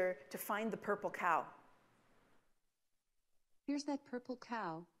Showmaster to find the purple cow. Here's that purple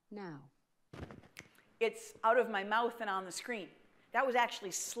cow now. It's out of my mouth and on the screen. That was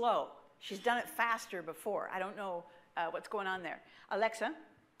actually slow. She's done it faster before. I don't know what's going on there. Alexa,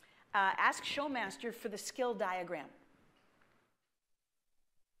 ask Showmaster for the skill diagram.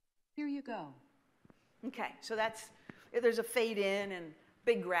 Here you go. Okay, so there's a fade in and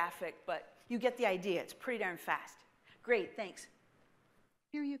big graphic, but you get the idea. It's pretty darn fast. Great, thanks.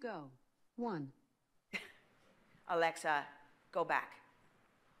 Here you go. 1. Alexa, go back.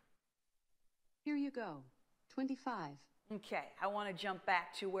 Here you go. 25. Okay, I want to jump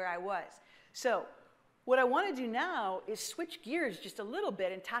back to where I was. So what I want to do now is switch gears just a little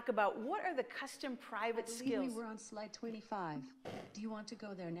bit and talk about what are the custom private I skills. believe we were on slide 25. Do you want to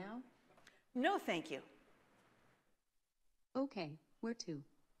go there now? No, thank you. Okay, where to?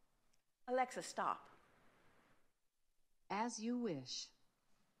 Alexa, stop. As you wish.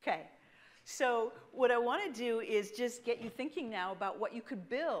 Okay, so what I want to do is just get you thinking now about what you could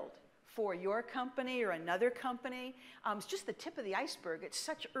build for your company or another company. It's just the tip of the iceberg. It's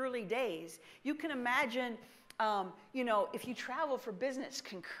such early days. You can imagine, you know, if you travel for business,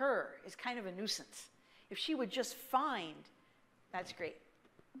 Concur is kind of a nuisance. If she would just find, that's great.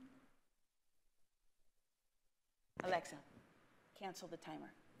 Alexa, cancel the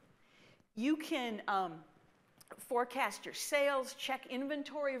timer. You can forecast your sales, check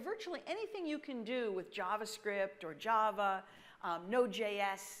inventory, virtually anything you can do with JavaScript or Java,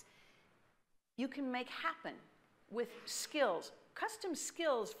 Node.js, you can make happen with skills. Custom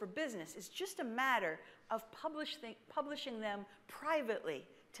skills for business is just a matter of publishing them privately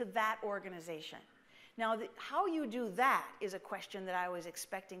to that organization. Now, how you do that is a question that I was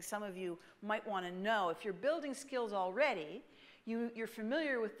expecting some of you might want to know. If you're building skills already, you're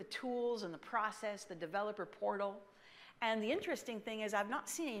familiar with the tools and the process, the developer portal. And the interesting thing is I've not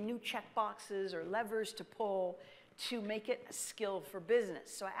seen any new checkboxes or levers to pull to make it a skill for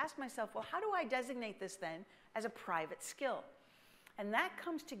business. So I asked myself, well, how do I designate this then as a private skill? And that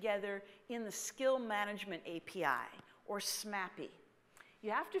comes together in the Skill Management API, or SMAPI.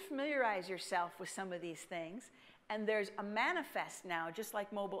 You have to familiarize yourself with some of these things, and there's a manifest now, just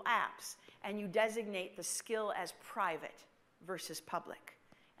like mobile apps, and you designate the skill as private versus public.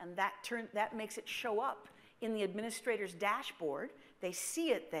 And that makes it show up in the administrator's dashboard. They see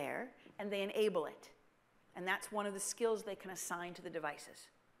it there, and they enable it. And that's one of the skills they can assign to the devices,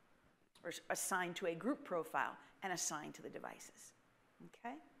 or assign to a group profile and assign to the devices.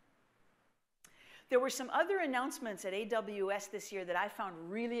 Okay? There were some other announcements at AWS this year that I found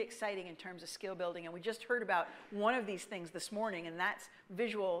really exciting in terms of skill building, and we just heard about one of these things this morning, and that's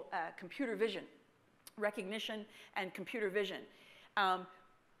computer vision, recognition and computer vision.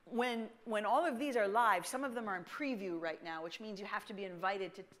 When all of these are live, some of them are in preview right now, which means you have to be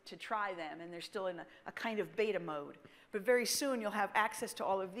invited to try them, and they're still in a kind of beta mode. But very soon you'll have access to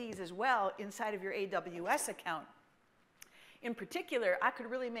all of these as well inside of your AWS account. In particular, I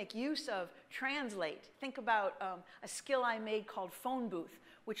could really make use of Translate. Think about a skill I made called Phone Booth,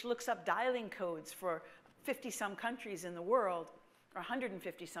 which looks up dialing codes for 50-some countries in the world, or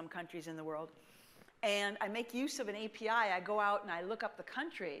 150-some countries in the world. And I make use of an API. I go out and I look up the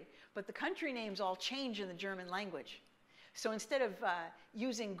country, but the country names all change in the German language. So instead of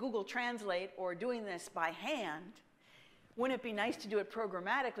using Google Translate or doing this by hand, wouldn't it be nice to do it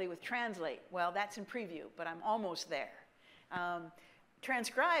programmatically with Translate? Well, that's in preview, but I'm almost there.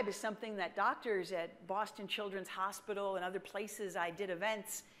 Transcribe is something that doctors at Boston Children's Hospital and other places I did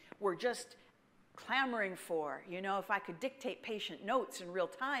events were just clamoring for. You know, if I could dictate patient notes in real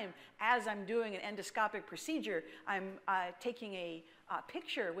time as I'm doing an endoscopic procedure, I'm taking a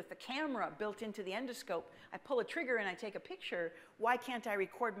picture with the camera built into the endoscope. I pull a trigger and I take a picture. Why can't I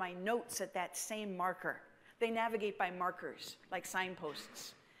record my notes at that same marker? They navigate by markers, like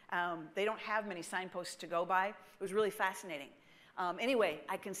signposts. They don't have many signposts to go by. It was really fascinating. Anyway,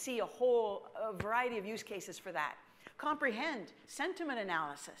 I can see a variety of use cases for that. Comprehend, sentiment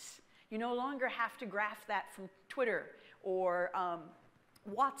analysis. You no longer have to graph that from Twitter or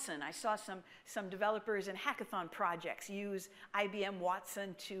Watson. I saw some developers in hackathon projects use IBM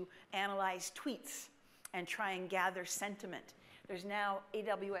Watson to analyze tweets and try and gather sentiment. There's now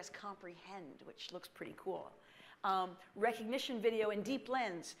AWS Comprehend, which looks pretty cool. Recognition video and deep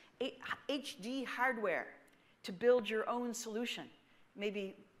lens, HD hardware to build your own solution.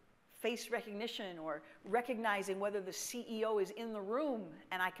 Maybe face recognition or recognizing whether the CEO is in the room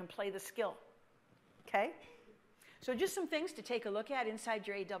and I can play the skill. Okay? So just some things to take a look at inside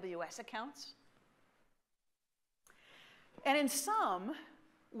your AWS accounts. And in some,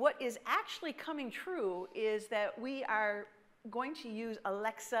 what is actually coming true is that we are going to use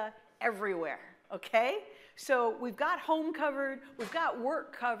Alexa everywhere. Okay? So we've got home covered, we've got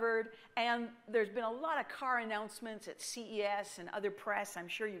work covered, and there's been a lot of car announcements at CES and other press I'm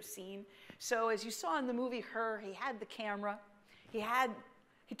sure you've seen. So as you saw in the movie Her, he had the camera.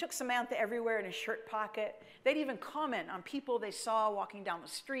 He took Samantha everywhere in his shirt pocket. They'd even comment on people they saw walking down the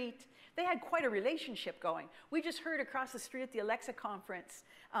street. They had quite a relationship going. We just heard across the street at the Alexa conference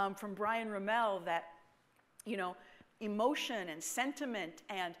from Brian Rommel that, you know, emotion and sentiment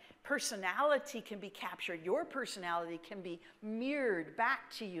and personality can be captured. Your personality can be mirrored back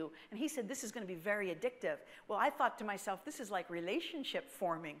to you. And he said, this is going to be very addictive. Well, I thought to myself, this is like relationship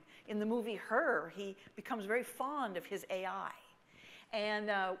forming. In the movie Her, he becomes very fond of his AI.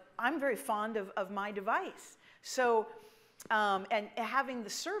 And I'm very fond of my device. So, and having the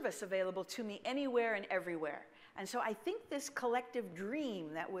service available to me anywhere and everywhere. And so I think this collective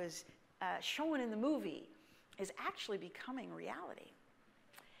dream that was shown in the movie is actually becoming reality.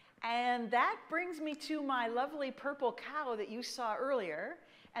 And that brings me to my lovely purple cow that you saw earlier.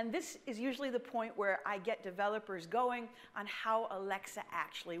 And this is usually the point where I get developers going on how Alexa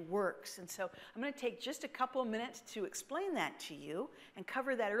actually works. And so I'm going to take just a couple of minutes to explain that to you and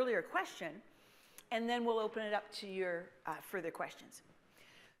cover that earlier question. And then we'll open it up to your further questions.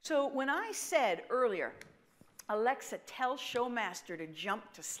 So when I said earlier, Alexa, tell Showmaster to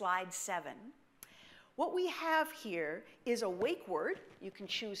jump to slide 7, what we have here is a wake word. You can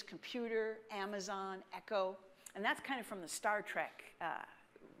choose computer, Amazon, Echo, and that's kind of from the Star Trek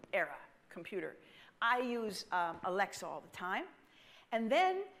era, computer. I use Alexa all the time. And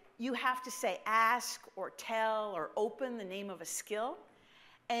then you have to say ask or tell or open the name of a skill.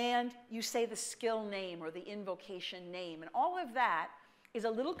 And you say the skill name or the invocation name. And all of that is a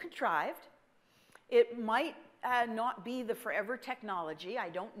little contrived. It might not be the forever technology, I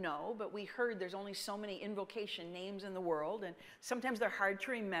don't know, but we heard there's only so many invocation names in the world, and sometimes they're hard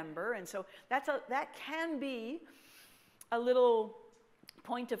to remember, and so that can be a little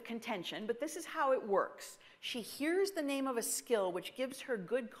point of contention, but this is how it works. She hears the name of a skill, which gives her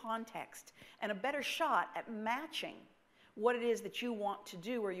good context and a better shot at matching what it is that you want to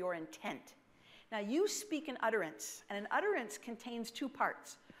do or your intent. Now, you speak an utterance, and an utterance contains 2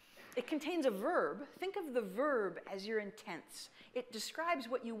 parts. It contains a verb. Think of the verb as your intents. It describes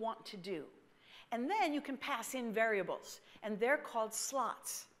what you want to do. And then you can pass in variables, and they're called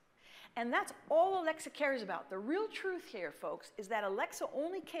slots. And that's all Alexa cares about. The real truth here, folks, is that Alexa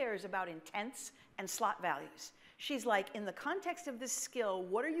only cares about intents and slot values. She's like, in the context of this skill,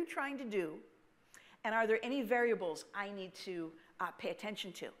 what are you trying to do? And are there any variables I need to pay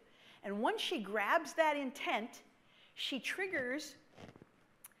attention to? And once she grabs that intent, she triggers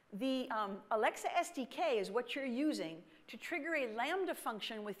the Alexa SDK is what you're using to trigger a Lambda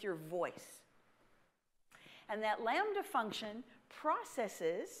function with your voice. And that Lambda function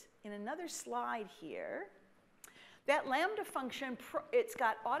processes, in another slide here, that Lambda function, it's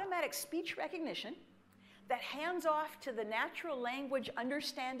got automatic speech recognition that hands off to the natural language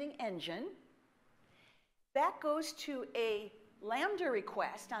understanding engine. That goes to a Lambda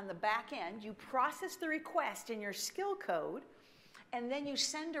request on the back end. You process the request in your skill code, and then you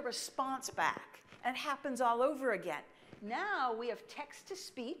send a response back. And it happens all over again. Now we have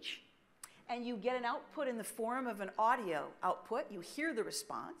text-to-speech, and you get an output in the form of an audio output. You hear the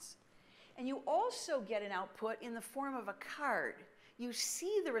response. And you also get an output in the form of a card. You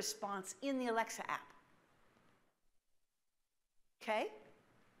see the response in the Alexa app. Okay?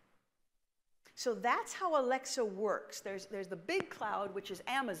 So that's how Alexa works. There's the big cloud, which is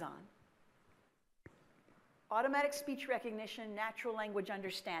Amazon. Automatic speech recognition, natural language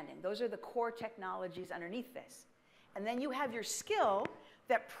understanding. Those are the core technologies underneath this. And then you have your skill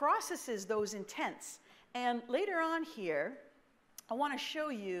that processes those intents. And later on here, I want to show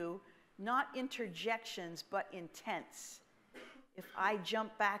you not interjections, but intents. If I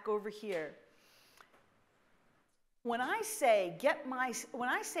jump back over here, when I say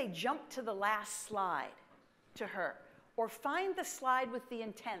jump to the last slide to her, or find the slide with the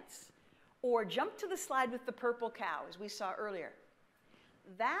intents, or jump to the slide with the purple cow, as we saw earlier,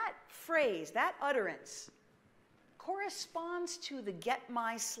 that phrase, that utterance, corresponds to the get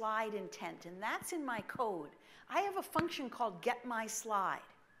my slide intent, and that's in my code. I have a function called get my slide.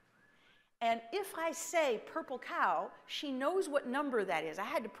 And if I say purple cow, she knows what number that is. I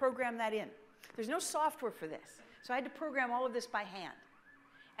had to program that in. There's no software for this. So I had to program all of this by hand.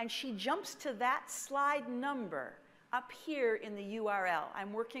 And she jumps to that slide number up here in the URL.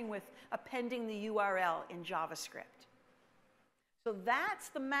 I'm working with appending the URL in JavaScript. So that's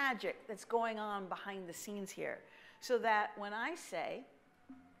the magic that's going on behind the scenes here. So that when I say,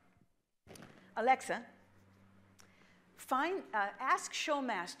 Alexa, ask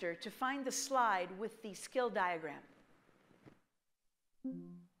Showmaster to find the slide with the skill diagram.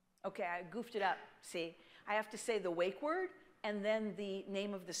 Okay, I goofed it up, see? I have to say the wake word and then the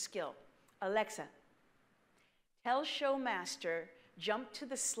name of the skill. Alexa, tell Showmaster, jump to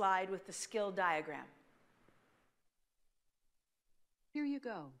the slide with the skill diagram. Here you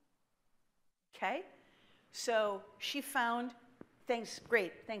go. Okay, so she found, thanks,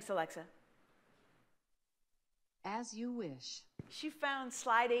 great, thanks Alexa. As you wish. She found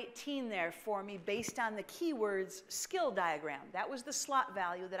slide 18 there for me based on the keywords skill diagram. That was the slot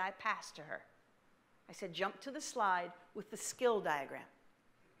value that I passed to her. I said, jump to the slide with the skill diagram.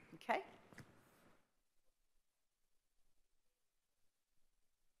 Okay?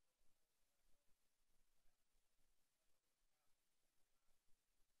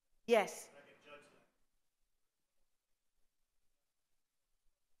 Yes.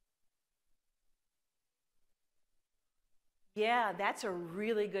 Yeah, that's a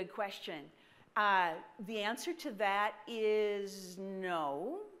really good question. The answer to that is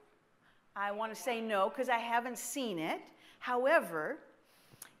no. I want to say no because I haven't seen it. However,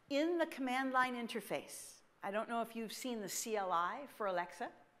 in the command line interface, I don't know if you've seen the CLI for Alexa,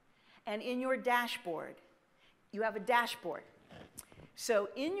 and in your dashboard, you have a dashboard. So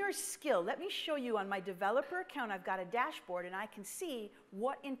in your skill, let me show you on my developer account, I've got a dashboard and I can see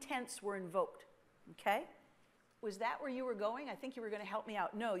what intents were invoked, okay? Was that where you were going? I think you were going to help me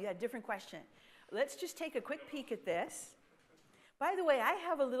out. No, you had a different question. Let's just take a quick peek at this. By the way, I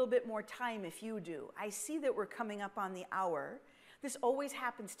have a little bit more time if you do. I see that we're coming up on the hour. This always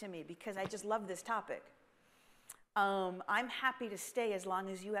happens to me because I just love this topic. I'm happy to stay as long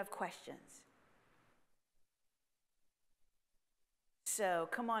as you have questions. So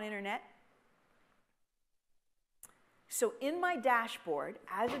come on, Internet. So in my dashboard,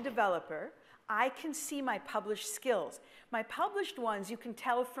 as a developer, I can see my published skills. My published ones, you can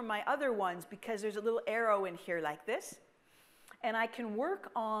tell from my other ones because there's a little arrow in here like this. And I can work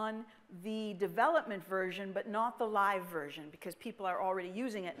on the development version, but not the live version because people are already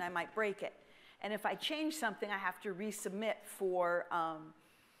using it and I might break it. And if I change something, I have to resubmit for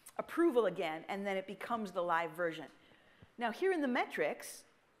approval again, and then it becomes the live version. Now here in the metrics,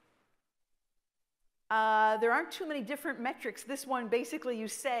 there aren't too many different metrics. This one, basically you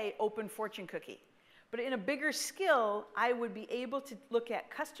say open fortune cookie. But in a bigger skill, I would be able to look at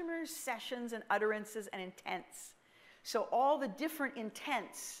customers, sessions, and utterances and intents. So all the different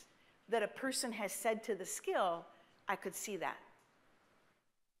intents that a person has said to the skill, I could see that.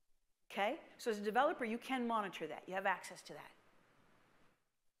 Okay? So as a developer, you can monitor that. You have access to that.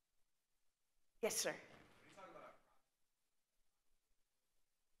 Yes, sir.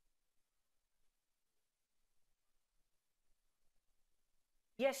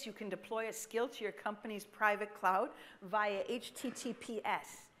 Yes, you can deploy a skill to your company's private cloud via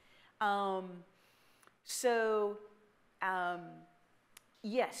HTTPS.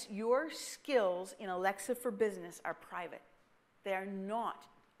 Yes, your skills in Alexa for Business are private. They are not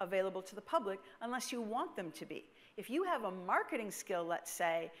available to the public unless you want them to be. If you have a marketing skill, let's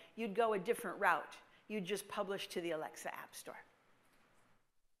say, you'd go a different route. You'd just publish to the Alexa App Store.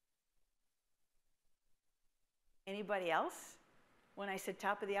 Anybody else? When I said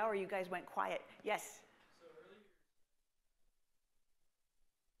top of the hour, you guys went quiet. Yes? So earlier.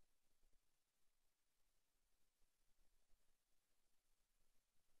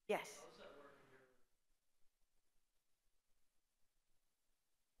 Yes. How does that work in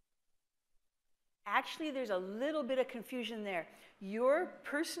your... Actually, there's a little bit of confusion there. Your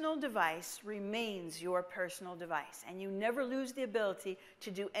personal device remains your personal device, and you never lose the ability to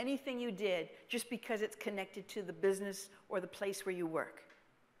do anything you did just because it's connected to the business or the place where you work,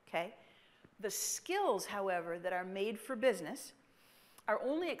 okay? The skills, however, that are made for business are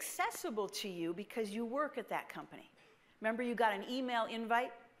only accessible to you because you work at that company. Remember, you got an email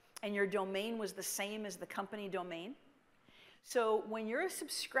invite and your domain was the same as the company domain? So when you're a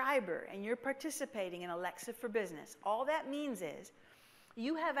subscriber and you're participating in Alexa for Business, all that means is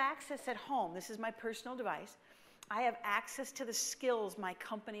you have access at home. This is my personal device. I have access to the skills my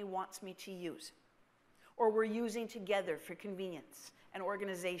company wants me to use, or we're using together for convenience and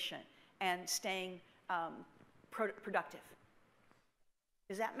organization and staying productive.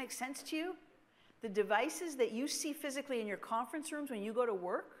 Does that make sense to you? The devices that you see physically in your conference rooms when you go to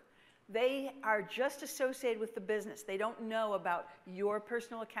work, they are just associated with the business. They don't know about your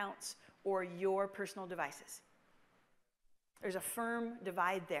personal accounts or your personal devices. There's a firm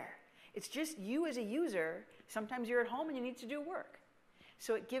divide there. It's just you as a user, sometimes you're at home and you need to do work.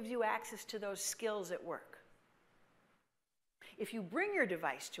 So it gives you access to those skills at work. If you bring your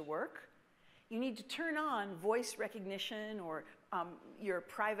device to work, you need to turn on voice recognition or your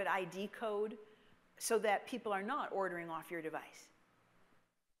private ID code so that people are not ordering off your device.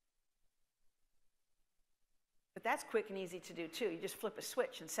 But that's quick and easy to do too. You just flip a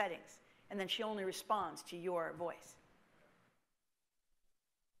switch in settings, and then she only responds to your voice.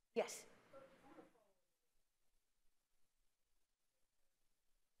 Yes?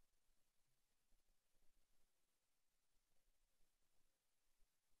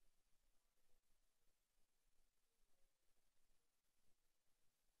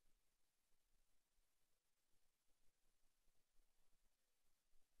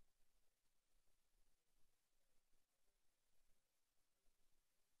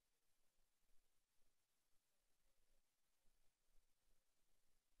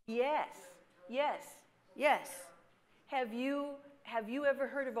 Yes, yes, yes. Have you ever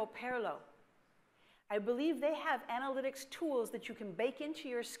heard of Operlo? I believe they have analytics tools that you can bake into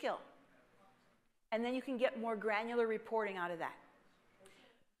your skill. And then you can get more granular reporting out of that.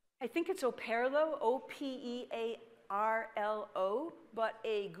 I think it's Operlo, O-P-E-A-R-L-O, but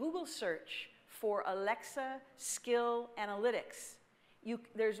a Google search for Alexa Skill Analytics.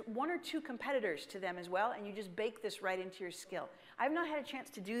 There's one or two competitors to them as well, and you just bake this right into your skill. I've not had a chance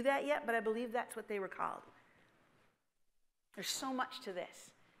to do that yet, but I believe that's what they were called. There's so much to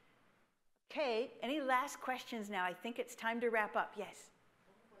this. Okay, any last questions now? I think it's time to wrap up. Yes?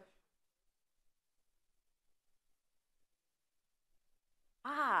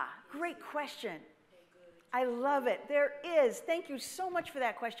 Ah, great question. I love it. There is. Thank you so much for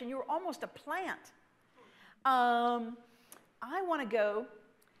that question. You were almost a plant. I want to go,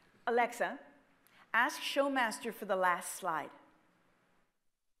 Alexa, ask Showmaster for the last slide.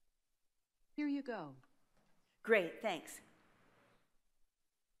 Here you go. Great, thanks.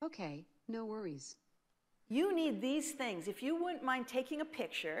 Okay, no worries. You need these things. If you wouldn't mind taking a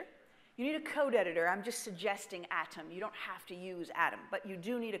picture, you need a code editor. I'm just suggesting Atom. You don't have to use Atom, but you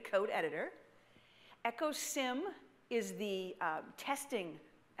do need a code editor. EchoSim is the testing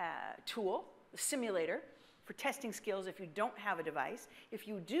tool, the simulator for testing skills if you don't have a device. If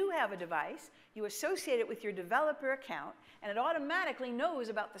you do have a device, you associate it with your developer account, and it automatically knows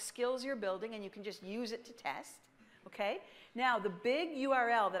about the skills you're building, and you can just use it to test. Okay? Now, the big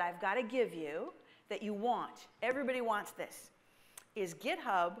URL that I've got to give you that you want, everybody wants this, is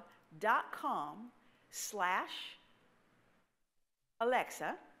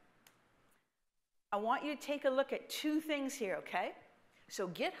github.com/Alexa. I want you to take a look at two things here, okay? So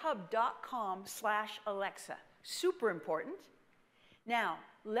github.com/Alexa, super important. Now,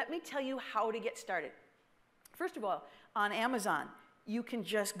 let me tell you how to get started. First of all, on Amazon, you can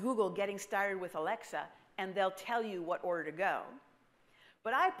just Google getting started with Alexa, and they'll tell you what order to go.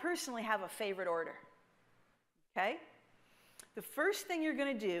 But I personally have a favorite order, okay? The first thing you're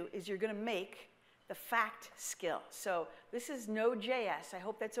going to do is you're going to make the fact skill. So this is Node.js. I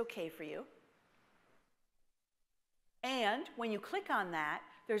hope that's okay for you. And when you click on that,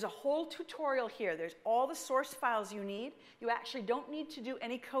 there's a whole tutorial here. There's all the source files you need. You actually don't need to do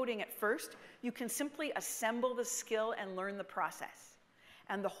any coding at first. You can simply assemble the skill and learn the process.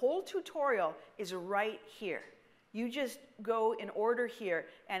 And the whole tutorial is right here. You just go in order here,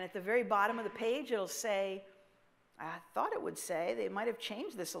 and at the very bottom of the page, it'll say, I thought it would say, they might have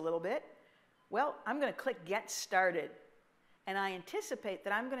changed this a little bit. Well, I'm going to click Get Started. And I anticipate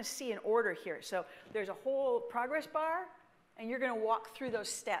that I'm going to see an order here. So there's a whole progress bar, and you're going to walk through those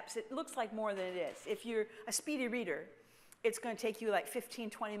steps. It looks like more than it is. If you're a speedy reader, it's going to take you like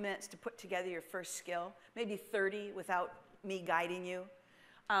 15, 20 minutes to put together your first skill, maybe 30 without me guiding you.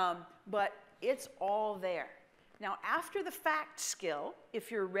 But it's all there. Now, after the fact skill,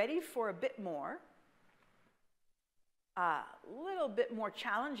 if you're ready for a bit more, a little bit more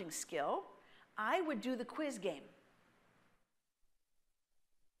challenging skill, I would do the quiz game.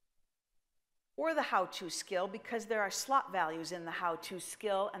 Or the how-to skill, because there are slot values in the how-to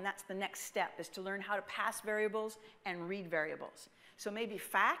skill, and that's the next step, is to learn how to pass variables and read variables. So maybe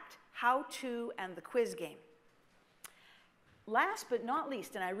fact, how-to, and the quiz game. Last but not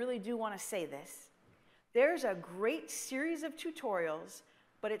least, and I really do want to say this, there's a great series of tutorials,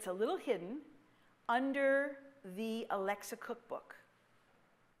 but it's a little hidden under the Alexa Cookbook.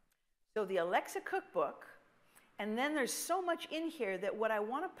 So the Alexa Cookbook, and then there's so much in here that what I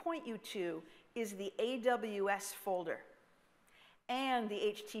want to point you to is the AWS folder and the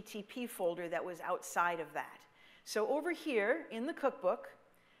HTTP folder that was outside of that. So over here in the cookbook,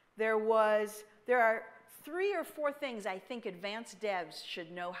 there are 3 or 4 things I think advanced devs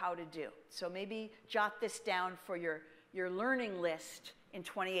should know how to do. So maybe jot this down for your learning list in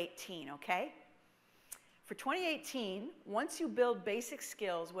 2018, okay? For 2018, once you build basic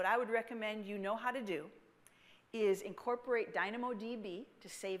skills, what I would recommend you know how to do is incorporate DynamoDB to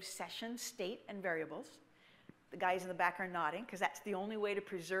save session, state, and variables. The guys in the back are nodding, because that's the only way to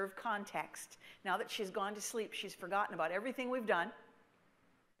preserve context. Now that she's gone to sleep, she's forgotten about everything we've done.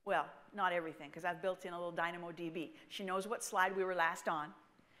 Well, not everything, because I've built in a little DynamoDB. She knows what slide we were last on,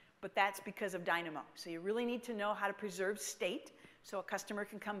 but that's because of Dynamo. So you really need to know how to preserve state so a customer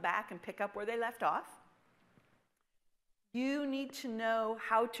can come back and pick up where they left off. You need to know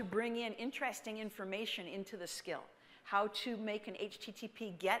how to bring in interesting information into the skill, how to make an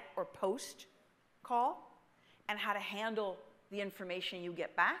HTTP GET or POST call, and how to handle the information you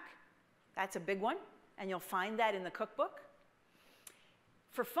get back. That's a big one, and you'll find that in the cookbook.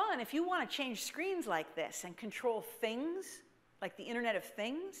 For fun, if you want to change screens like this and control things like the Internet of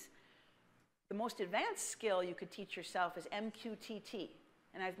Things. The most advanced skill you could teach yourself is MQTT,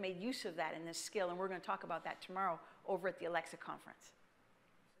 and I've made use of that in this skill, and we're going to talk about that tomorrow over at the Alexa conference.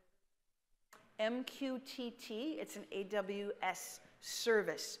 MQTT, it's an AWS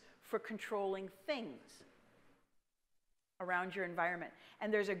service for controlling things around your environment.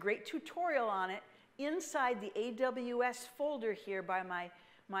 And there's a great tutorial on it inside the AWS folder here by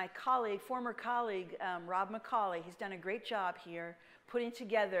my colleague, former colleague, Rob McCauley. He's done a great job here putting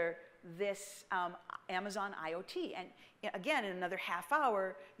together this Amazon IoT. And again, in another half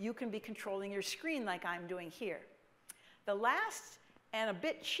hour, you can be controlling your screen like I'm doing here. The last and a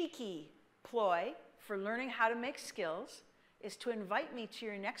bit cheeky ploy for learning how to make skills is to invite me to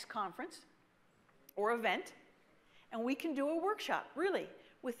your next conference or event, and we can do a workshop, really.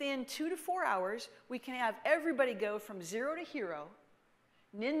 Within 2 to 4 hours, we can have everybody go from zero to hero,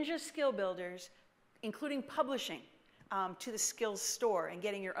 ninja skill builders, including publishing to the skills store and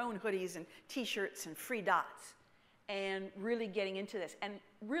getting your own hoodies and t-shirts and free dots, and really getting into this. And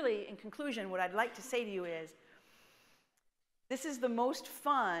really, in conclusion, what I'd like to say to you is, this is the most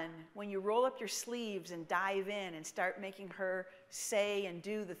fun when you roll up your sleeves and dive in and start making her say and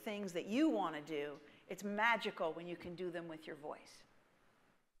do the things that you want to do. It's magical when you can do them with your voice.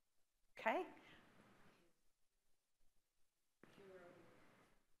 Okay?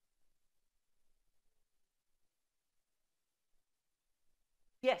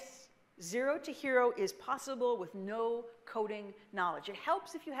 Yes, zero to hero is possible with no coding knowledge. It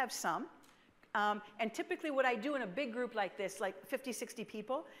helps if you have some. And typically what I do in a big group like this, like 50, 60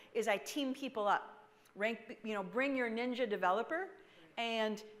 people, is I team people up. Bring your ninja developer,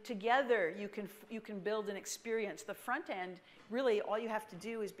 and together you can build an experience. The front end, really all you have to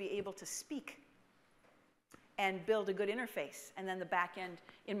do is be able to speak and build a good interface. And then the back end,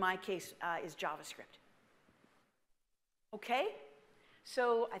 in my case, is JavaScript. Okay?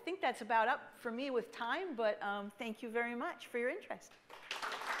 So I think that's about up for me with time, but thank you very much for your interest.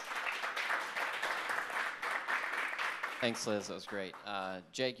 Thanks, Liz. That was great.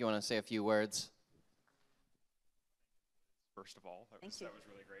 Jake, you want to say a few words? First of all, that was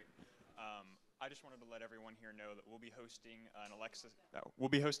really great. I just wanted to let everyone here know that we'll be hosting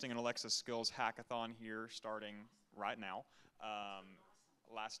an Alexa Skills Hackathon here starting right now,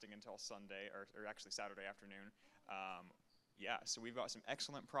 lasting until Sunday or actually Saturday afternoon. Yeah, so we've got some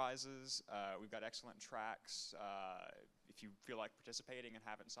excellent prizes. We've got excellent tracks. If you feel like participating and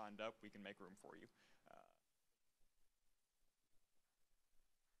haven't signed up, we can make room for you.